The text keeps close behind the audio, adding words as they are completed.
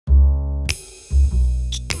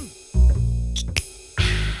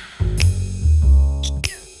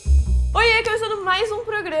mais um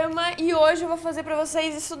programa e hoje eu vou fazer pra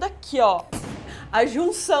vocês isso daqui, ó. A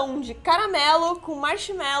junção de caramelo com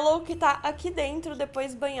marshmallow que tá aqui dentro,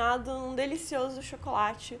 depois banhado num delicioso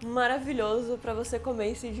chocolate maravilhoso pra você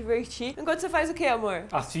comer e se divertir. Enquanto você faz o que, amor?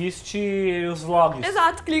 Assiste os vlogs.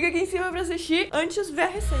 Exato, clica aqui em cima pra assistir antes de ver a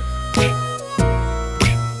receita.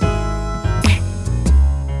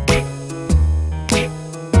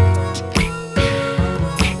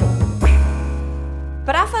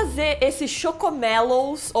 Pra fazer esses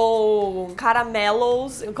chocomellows ou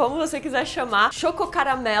caramellos, como você quiser chamar, choco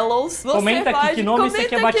caramellows, você comenta aqui que nome você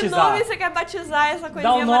quer batizar. Que nome você quer batizar essa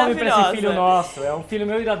coisinha maravilhosa. Dá um nome maravilhosa. pra esse filho nosso, é um filho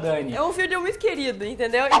meu e da Dani. É um filho muito querido,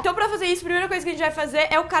 entendeu? Então pra fazer isso, a primeira coisa que a gente vai fazer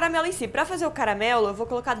é o caramelo em si. Pra fazer o caramelo, eu vou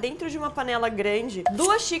colocar dentro de uma panela grande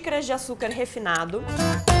 2 xícaras de açúcar refinado.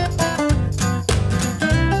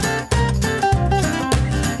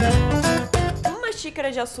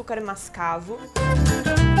 Xícara de açúcar mascavo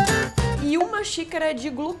e 1 xícara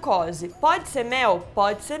de glucose. Pode ser mel?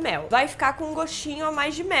 Pode ser mel. Vai ficar com um gostinho a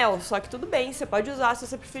mais de mel, só que tudo bem, você pode usar se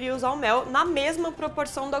você preferir usar o mel na mesma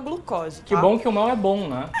proporção da glucose, tá? Que bom que o mel é bom,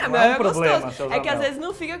 né? Não é um problema gostoso. se usar É que mel. Às vezes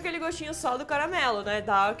não fica aquele gostinho só do caramelo, né?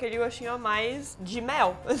 Dá aquele gostinho a mais de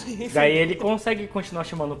mel. Daí ele consegue continuar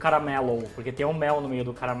chamando caramelo, porque tem um mel no meio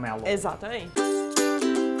do caramelo. Exatamente.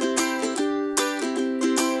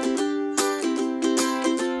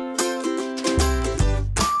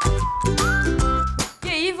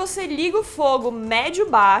 Você liga o fogo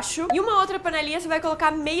médio-baixo e uma outra panelinha você vai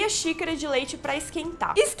colocar meia xícara de leite pra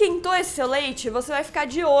esquentar. Esquentou esse seu leite, você vai ficar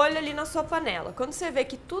de olho ali na sua panela. Quando você vê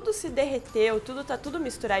que tudo se derreteu, tá tudo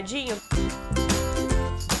misturadinho,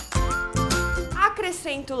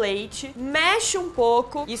 acrescenta o leite, mexe um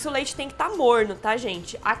pouco. Isso o leite tem que estar morno, tá,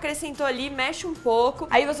 gente? Acrescentou ali, mexe um pouco.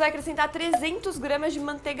 Aí você vai acrescentar 300 gramas de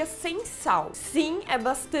manteiga sem sal. Sim, é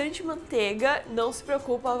bastante manteiga, não se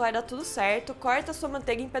preocupa, vai dar tudo certo. Corta a sua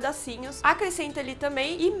manteiga em pedacinhos, acrescenta ali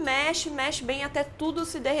também e mexe bem até tudo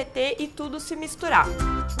se derreter e tudo se misturar.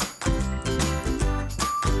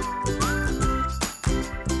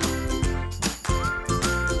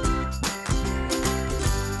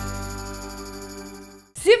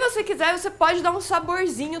 Se você quiser, você pode dar um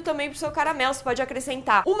saborzinho também pro seu caramelo. Você pode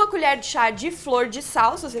acrescentar 1 colher de chá de flor de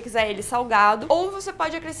sal, se você quiser ele salgado. Ou você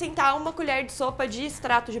pode acrescentar 1 colher de sopa de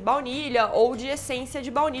extrato de baunilha ou de essência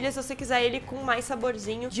de baunilha, se você quiser ele com mais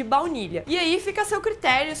saborzinho de baunilha. E aí fica a seu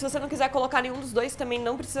critério. Se você não quiser colocar nenhum dos dois, também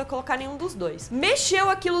não precisa colocar nenhum dos dois. Mexeu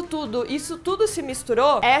aquilo tudo, isso tudo se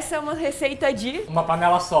misturou. Essa é uma receita de... uma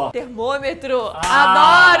panela só. termômetro.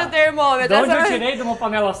 Adoro termômetro. De onde eu tirei de uma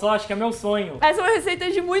panela só? Acho que é meu sonho. Essa é uma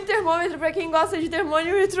receita de muito termômetro, pra quem gosta de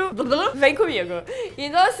termômetro, vem comigo.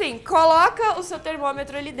 Então assim, coloca o seu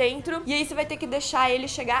termômetro ali dentro e aí você vai ter que deixar ele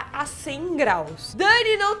chegar a 100 graus.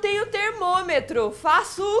 Dani, não tenho termômetro,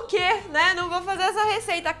 faço o quê, né? Não vou fazer essa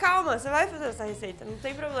receita. Calma, você vai fazer essa receita, não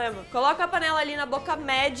tem problema. Coloca a panela ali na boca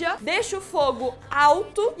média, deixa o fogo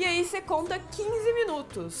alto e aí você conta 15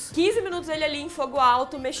 minutos. 15 minutos ele ali em fogo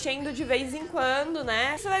alto, mexendo de vez em quando,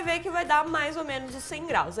 né? Você vai ver que vai dar mais ou menos os 100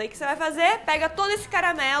 graus. Aí o que você vai fazer? Pega todo esse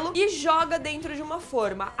caramelo e joga dentro de uma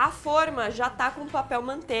forma. A forma já tá com papel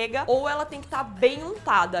manteiga ou ela tem que estar bem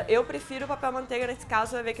untada. Eu prefiro papel manteiga nesse caso,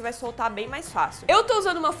 você vai ver que vai soltar bem mais fácil. Eu tô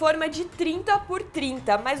usando uma forma de 30 por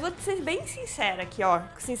 30, mas vou ser bem sincera aqui, ó.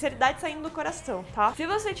 Sinceridade saindo do coração, tá? Se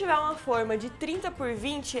você tiver uma forma de 30 por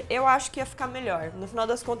 20, eu acho que ia ficar melhor. No final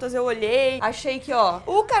das contas eu olhei, achei que, ó,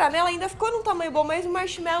 o caramelo ainda ficou num tamanho bom, mas o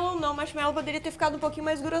marshmallow não. O marshmallow poderia ter ficado um pouquinho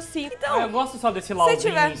mais grossinho. Então, eu gosto só desse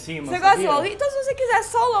lauzinho em cima. Você gosta de lauzinho? Então se você quiser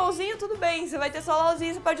só o lauzinho, tudo bem. Você vai ter só o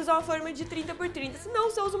lauzinho, você pode usar uma forma de 30 por 30. Se não,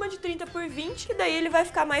 você usa uma de 30 por 20, que daí ele vai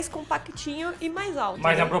ficar mais compactinho e mais alto.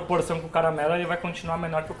 Mas né? a proporção com o caramelo, ele vai continuar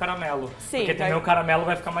menor que o caramelo. Sim. Porque também o caramelo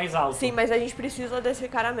vai ficar mais alto. Sim, mas a gente precisa desse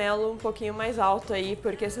caramelo um pouquinho mais alto aí,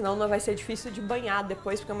 porque senão não vai ser difícil de banhar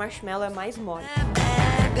depois, porque o marshmallow é mais mole.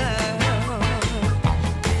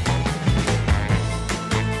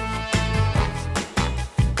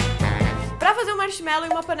 Pra fazer o marshmallow em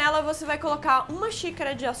uma panela, você vai colocar 1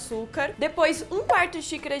 xícara de açúcar, depois 1/4 de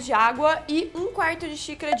xícara de água e 1/4 de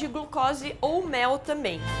xícara de glucose ou mel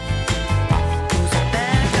também.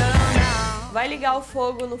 Vai ligar o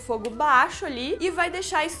fogo no fogo baixo ali e vai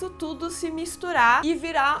deixar isso tudo se misturar e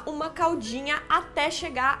virar uma caldinha até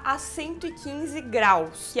chegar a 115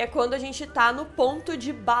 graus, que é quando a gente tá no ponto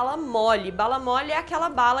de bala mole. Bala mole é aquela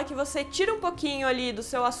bala que você tira um pouquinho ali do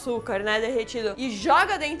seu açúcar, né, derretido, e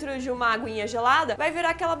joga dentro de uma aguinha gelada, vai virar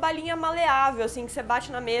aquela balinha maleável, assim, que você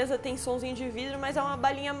bate na mesa, tem sonzinho de vidro, mas é uma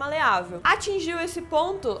balinha maleável. Atingiu esse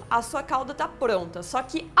ponto, a sua calda tá pronta. Só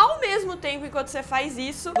que ao mesmo tempo, enquanto você faz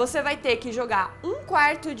isso, você vai ter que jogar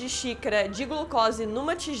 1/4 de xícara de glucose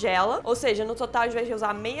numa tigela, ou seja, no total a gente vai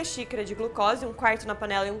usar meia xícara de glucose, 1/4 na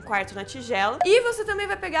panela e 1/4 na tigela. E você também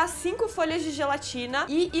vai pegar 5 folhas de gelatina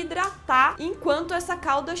e hidratar enquanto essa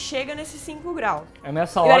calda chega nesses 5 graus. É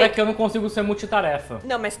nessa hora que eu não consigo ser multitarefa.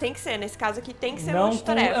 Não, mas tem que ser, nesse caso aqui tem que ser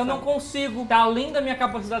multitarefa. Eu não consigo, tá além da minha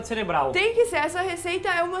capacidade cerebral. Tem que ser, essa receita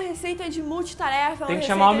é uma receita de multitarefa, tem que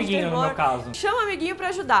chamar um amiguinho no meu caso. Chama um amiguinho pra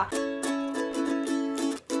ajudar.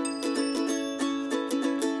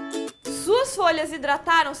 Suas folhas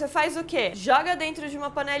hidrataram, você faz o quê? Joga dentro de uma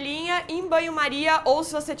panelinha em banho-maria, ou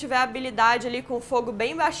se você tiver habilidade ali com fogo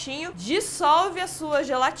bem baixinho, dissolve a sua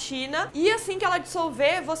gelatina e assim que ela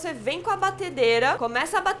dissolver, você vem com a batedeira,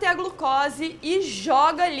 começa a bater a glucose e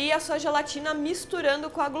joga ali a sua gelatina misturando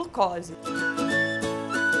com a glucose.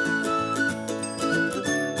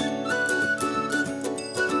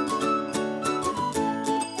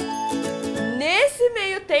 Nesse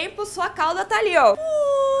meio tempo, sua calda tá ali, ó.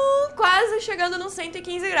 Quase chegando nos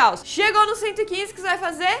 115 graus. Chegou nos 115, o que você vai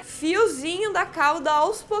fazer? Fiozinho da calda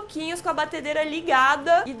aos pouquinhos com a batedeira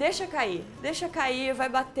ligada e deixa cair, vai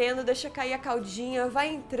batendo, deixa cair a caldinha, vai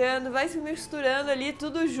entrando, vai se misturando ali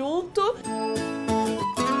tudo junto.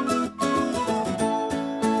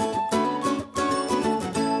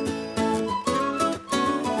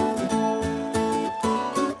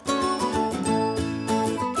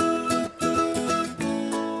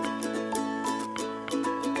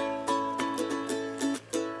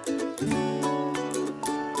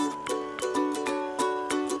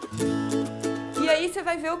 aí você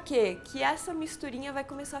vai ver o quê? Que essa misturinha vai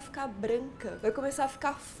começar a ficar branca, vai começar a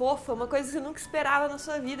ficar fofa, uma coisa que você nunca esperava na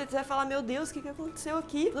sua vida. Você vai falar, meu Deus, o que aconteceu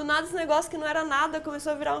aqui? Do nada esse negócio que não era nada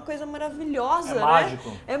começou a virar uma coisa maravilhosa, né?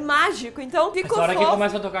 Mágico. É mágico, então ficou essa hora fofo. que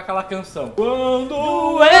começa a tocar aquela canção. Quando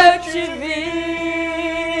eu te vi.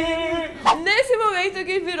 Nesse momento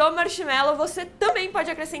que virou marshmallow, você também pode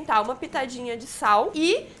acrescentar uma pitadinha de sal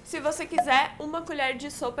e, se você quiser, uma colher de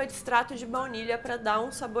sopa de extrato de baunilha pra dar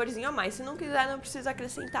um saborzinho a mais. Se não quiser, não precisa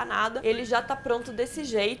acrescentar nada, ele já tá pronto desse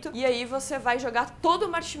jeito. E aí você vai jogar todo o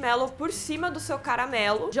marshmallow por cima do seu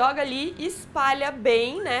caramelo, joga ali, espalha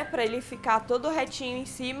bem, né, pra ele ficar todo retinho em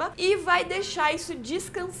cima e vai deixar isso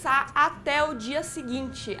descansar até o dia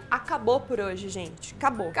seguinte. Acabou por hoje, gente.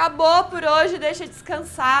 Acabou. Acabou por hoje, deixa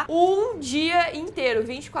descansar um dia inteiro,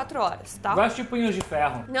 24 horas, tá? Vai assistir Punhos de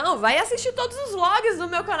Ferro. Não, vai assistir todos os vlogs do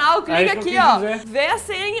meu canal, clica aqui, ó. Vê a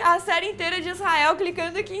série inteira de Israel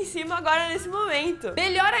clicando aqui em cima agora nesse momento.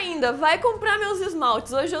 Melhor ainda, vai comprar meus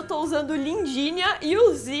esmaltes. Hoje eu tô usando o Lindinha e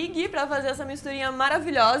o Zig pra fazer essa misturinha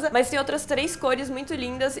maravilhosa, mas tem outras 3 cores muito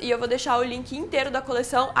lindas e eu vou deixar o link inteiro da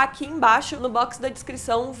coleção aqui embaixo no box da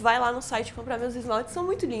descrição. Vai lá no site comprar meus esmaltes, são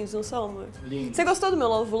muito lindos, não são, amor? Lindo. Você gostou do meu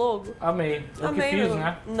novo logo? Amei. Eu Amei, que fiz, meu.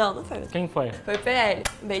 né? Não, não foi. Quem foi? Foi PL.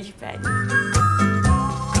 Beijo, PL.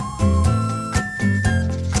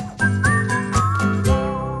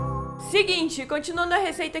 Seguinte, continuando a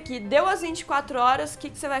receita aqui, deu as 24 horas, o que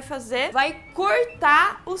você vai fazer? Vai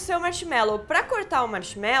cortar o seu marshmallow. Pra cortar o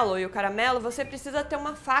marshmallow e o caramelo, você precisa ter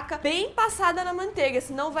uma faca bem passada na manteiga,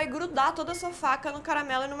 senão vai grudar toda a sua faca no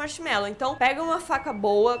caramelo e no marshmallow. Então, pega uma faca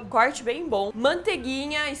boa, corte bem bom,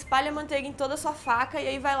 manteiguinha, espalha a manteiga em toda a sua faca e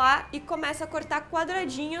aí vai lá e começa a cortar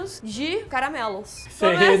quadradinhos de caramelos.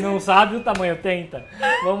 Você não sabe o tamanho, tenta.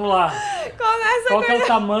 Vamos lá. Qual que é o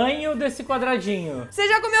tamanho desse quadradinho? Você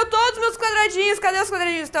já comeu todos os meus quadradinhos? Cadê os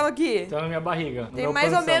quadradinhos que estão aqui? Estão na minha barriga. Tem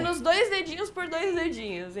mais ou menos 2 dedinhos por 2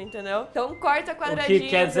 dedinhos, entendeu? Então corta quadradinhos. O que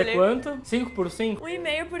quer dizer ali. Quanto? 5 por 5?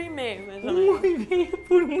 1,5 por 1,5, mais ou menos. 1,5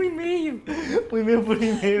 por 1,5. 1,5 por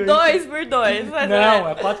 1,5. 2 por 2. Não,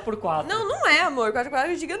 é 4 por 4. Não, não é, amor. 4 por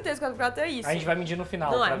 4 é gigantesco. 4 por 4 é isso. A gente vai medir no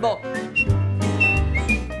final. Não é, bom.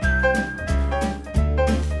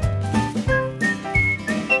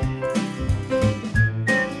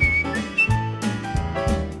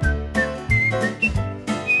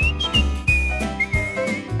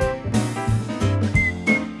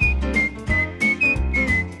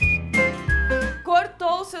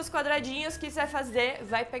 Seus quadradinhos, o que você vai fazer?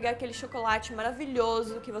 Vai pegar aquele chocolate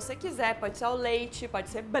maravilhoso que você quiser, pode ser ao leite, pode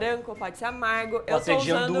ser branco, pode ser amargo. Eu tô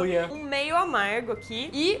usando um meio amargo aqui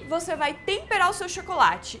e você vai temperar o seu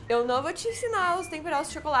chocolate. Eu não vou te ensinar a temperar o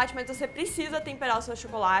seu chocolate, mas você precisa temperar o seu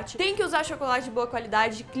chocolate. Tem que usar chocolate de boa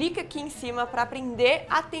qualidade, clica aqui em cima pra aprender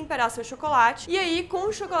a temperar seu chocolate. E aí, com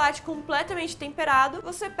o chocolate completamente temperado,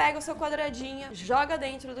 você pega o seu quadradinho, joga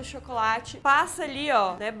dentro do chocolate, passa ali,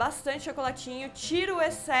 ó, né, bastante chocolatinho, tira o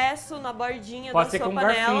excesso excesso na bordinha Pode da ser sua com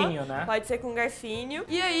panela. garfinho, né? Pode ser com garfinho.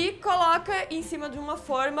 E aí coloca em cima de uma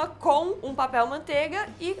forma com um papel manteiga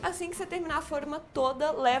e assim que você terminar a forma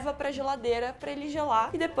toda, leva pra geladeira pra ele gelar.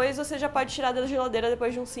 E depois você já pode tirar da geladeira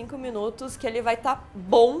depois de uns 5 minutos, que ele vai estar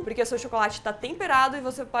bom, porque o seu chocolate tá temperado e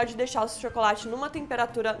você pode deixar o seu chocolate numa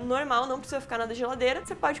temperatura normal, não precisa ficar na geladeira.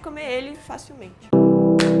 Você pode comer ele facilmente.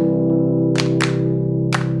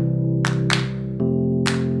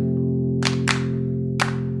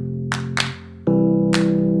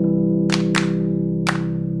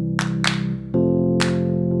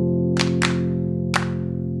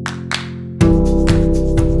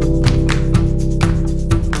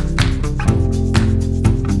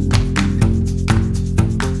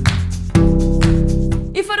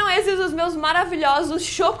 Maravilhosos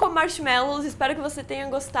Choco Marshmallows, espero que você tenha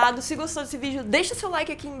gostado. Se gostou desse vídeo, deixa seu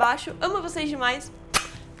like aqui embaixo. Amo vocês demais.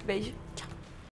 Beijo.